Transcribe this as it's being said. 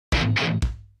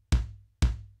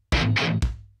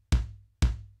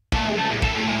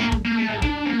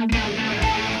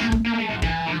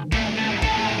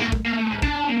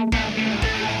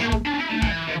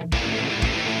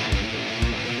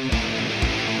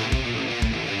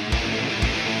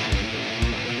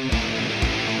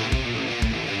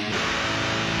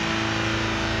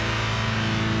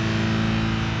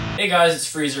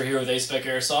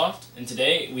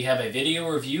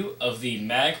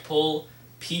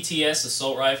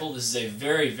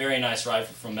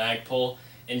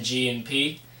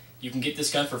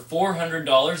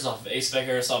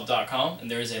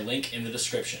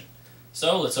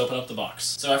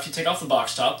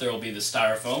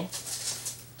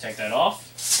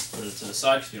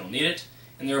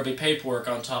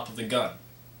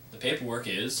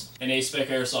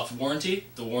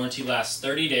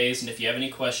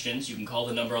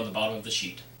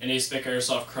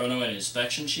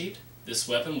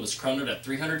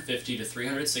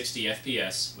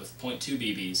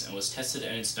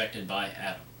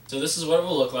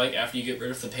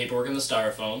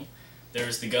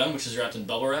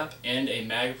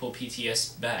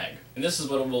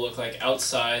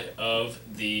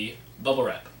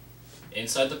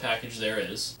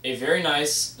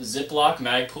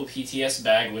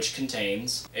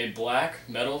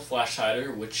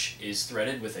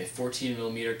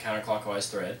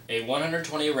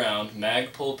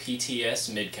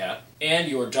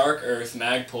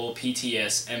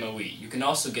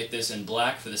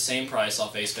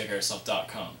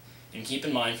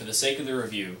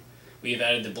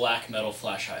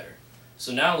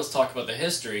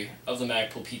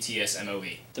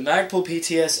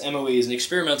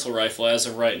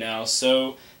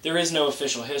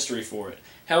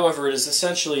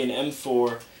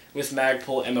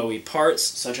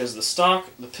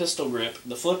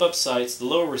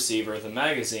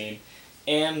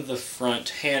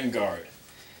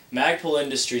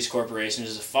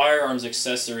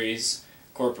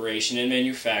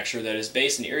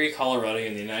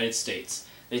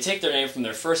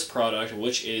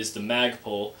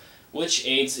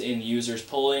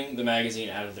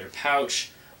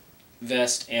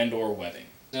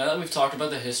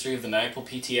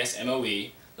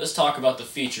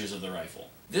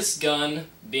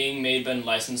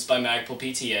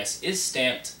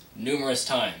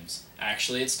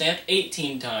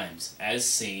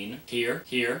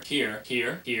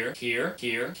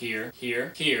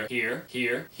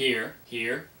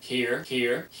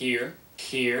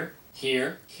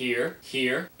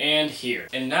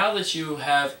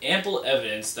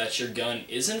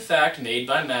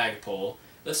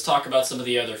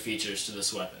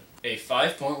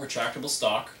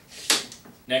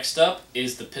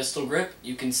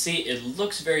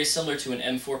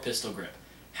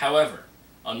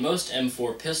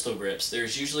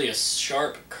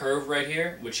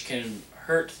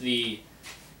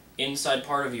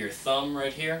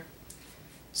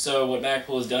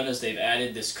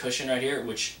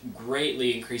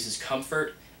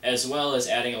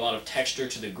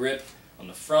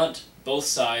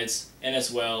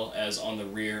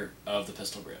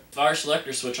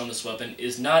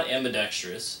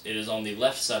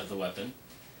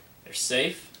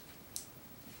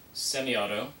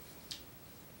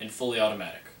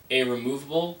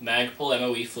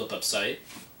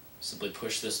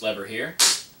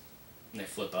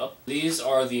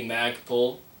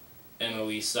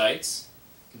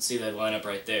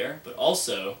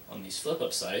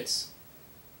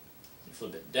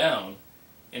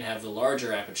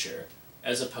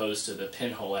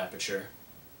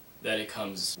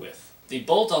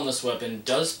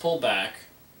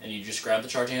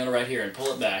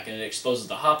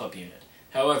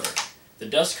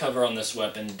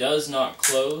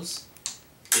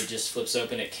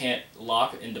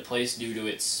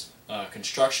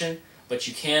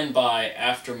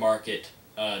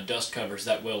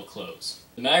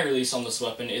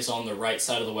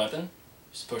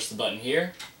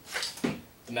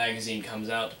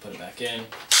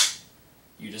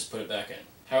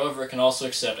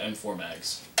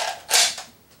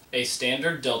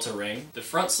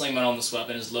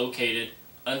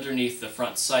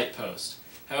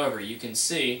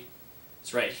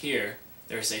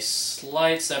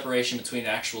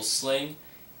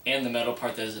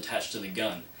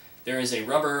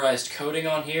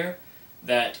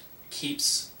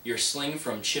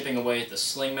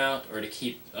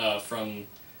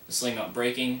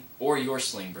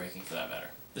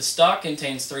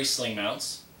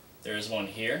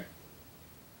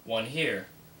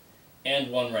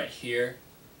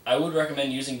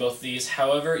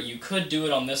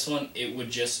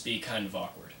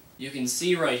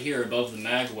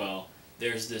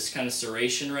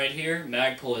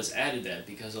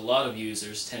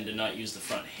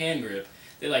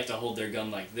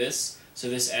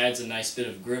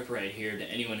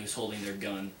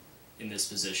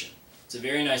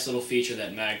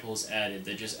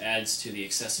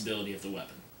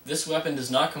This weapon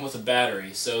does not come with a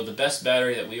battery, so the best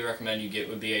battery that we recommend you get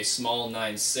would be a small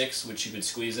 9.6, which you could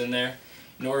squeeze in there.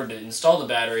 In order to install the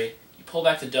battery, you pull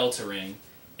back the delta ring,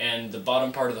 and the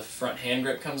bottom part of the front hand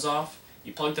grip comes off.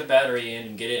 You plug the battery in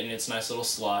and get it in its nice little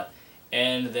slot,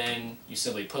 and then you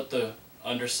simply put the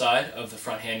underside of the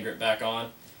front hand grip back on,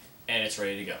 and it's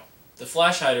ready to go. The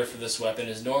flash hider for this weapon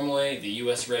is normally the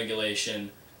US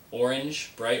regulation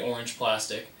orange, bright orange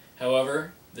plastic.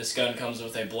 However, this gun comes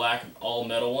with a black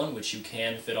all-metal one, which you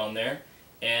can fit on there,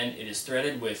 and it is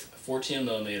threaded with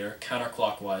 14mm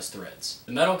counterclockwise threads.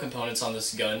 The metal components on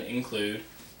this gun include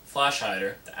flash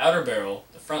hider, the outer barrel,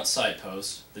 the front sight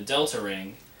post, the delta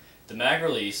ring, the mag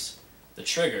release, the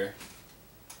trigger,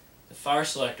 the fire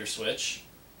selector switch,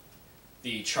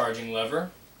 the charging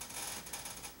lever,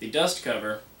 the dust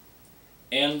cover,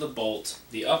 and the bolt,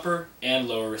 the upper and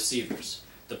lower receivers.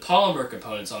 The polymer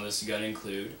components on this gun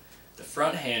include the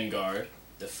front handguard,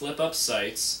 the flip-up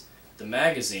sights, the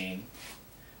magazine,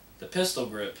 the pistol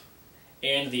grip,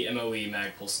 and the MOE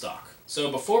Magpul stock.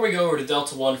 So before we go over to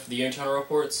Delta 1 for the internal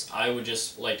reports, I would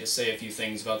just like to say a few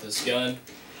things about this gun.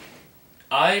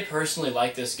 I personally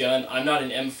like this gun. I'm not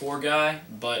an M4 guy,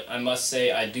 but I must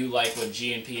say I do like what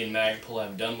G&P and Magpul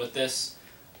have done with this.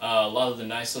 A lot of the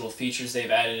nice little features they've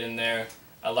added in there.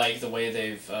 I like the way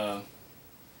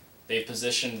they've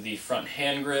positioned the front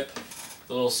hand grip.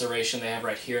 The little serration they have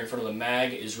right here in front of the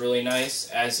mag is really nice,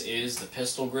 as is the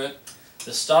pistol grip.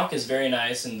 The stock is very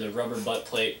nice, and the rubber butt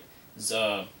plate is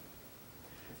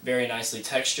very nicely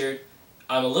textured.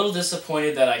 I'm a little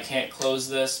disappointed that I can't close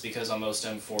this, because on most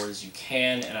M4s you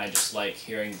can, and I just like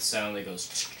hearing the sound that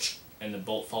goes and the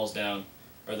bolt falls down,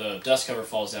 or the dust cover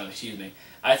falls down, excuse me.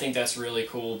 I think that's really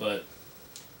cool, but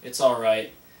it's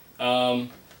alright. The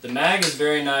mag is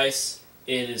very nice.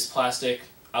 It is plastic.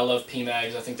 I love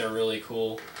P-mags. I think they're really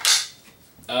cool.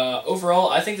 Overall,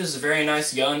 I think this is a very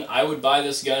nice gun. I would buy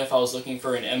this gun if I was looking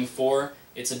for an M4.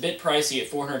 It's a bit pricey at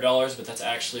 $400, but that's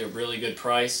actually a really good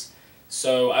price.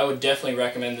 So I would definitely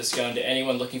recommend this gun to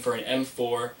anyone looking for an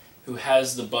M4 who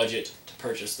has the budget to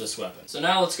purchase this weapon. So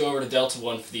now let's go over to Delta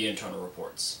 1 for the internal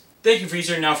reports. Thank you,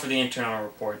 Freezer. Now for the internal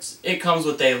reports. It comes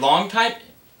with a long type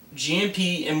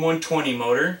G&P M120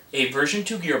 motor, a version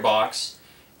 2 gearbox,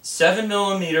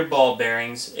 7mm ball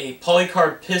bearings, a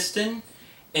polycarb piston,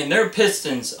 and their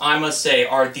pistons, I must say,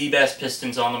 are the best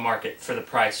pistons on the market for the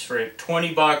price. For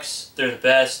 $20, they're the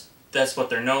best. That's what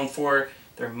they're known for.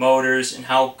 Their motors and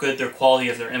how good their quality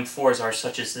of their M4s are,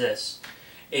 such as this.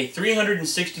 A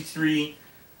 363mm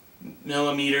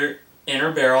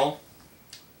inner barrel.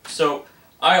 So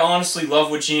I honestly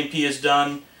love what G&P has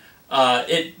done. Their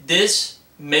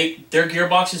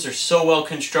gearboxes are so well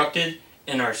constructed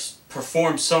and are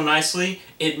performed so nicely,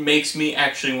 it makes me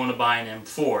actually want to buy an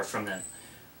M4 from them.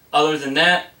 Other than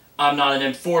that, I'm not an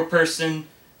M4 person,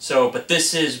 but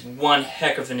this is one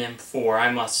heck of an M4,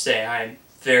 I must say. I'm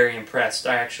very impressed.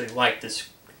 I actually like this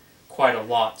quite a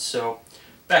lot. So,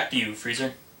 back to you,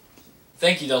 Freezer.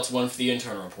 Thank you, Delta 1, for the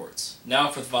internal reports. Now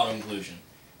for the final conclusion.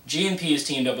 G&P has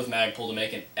teamed up with Magpul to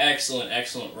make an excellent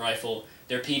rifle.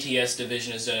 Their PTS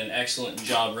division has done an excellent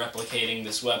job replicating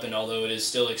this weapon, although it is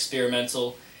still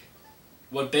experimental.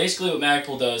 What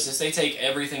Magpul does is they take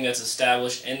everything that's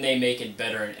established and they make it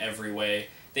better in every way.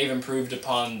 They've improved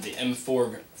upon the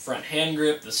M4 front hand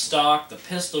grip, the stock, the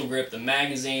pistol grip, the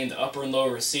magazine, the upper and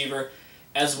lower receiver,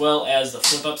 as well as the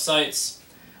flip-up sights.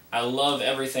 I love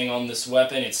everything on this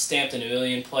weapon. It's stamped in a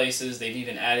million places. They've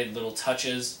even added little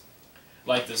touches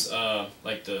like this,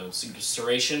 like the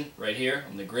serration right here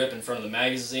on the grip in front of the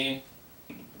magazine.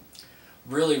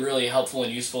 Really helpful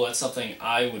and useful. That's something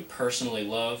I would personally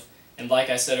love. And like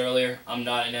I said earlier, I'm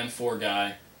not an M4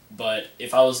 guy, but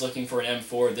if I was looking for an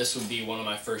M4, this would be one of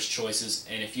my first choices.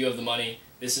 And if you have the money,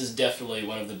 this is definitely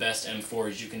one of the best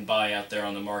M4s you can buy out there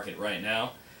on the market right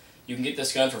now. You can get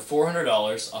this gun for $400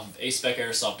 off of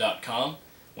aspeciairsoft.com.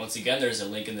 Once again, there's a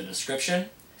link in the description.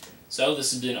 So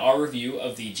this has been our review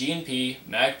of the G&P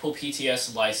Magpul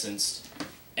PTS licensed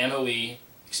MOE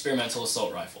experimental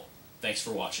assault rifle. Thanks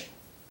for watching.